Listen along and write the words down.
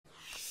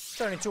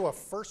Turning to a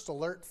First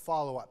Alert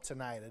follow-up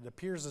tonight. It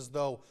appears as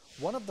though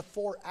one of the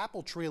 4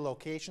 Apple Tree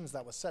locations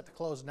that was set to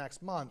close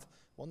next month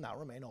will now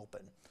remain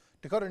open.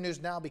 Dakota News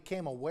Now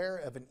became aware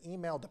of an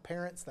email to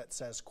parents that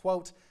says,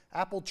 quote,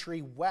 Apple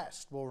Tree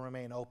West will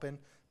remain open.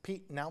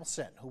 Pete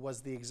Nelson, who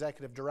was the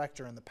executive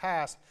director in the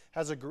past,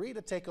 has agreed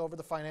to take over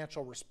the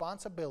financial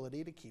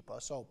responsibility to keep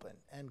us open,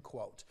 end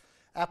quote.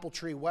 Apple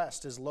Tree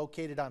West is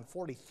located on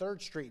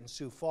 43rd Street in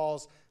Sioux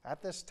Falls.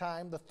 At this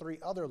time, the 3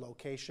 other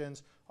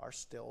locations are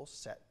still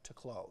set to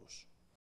close.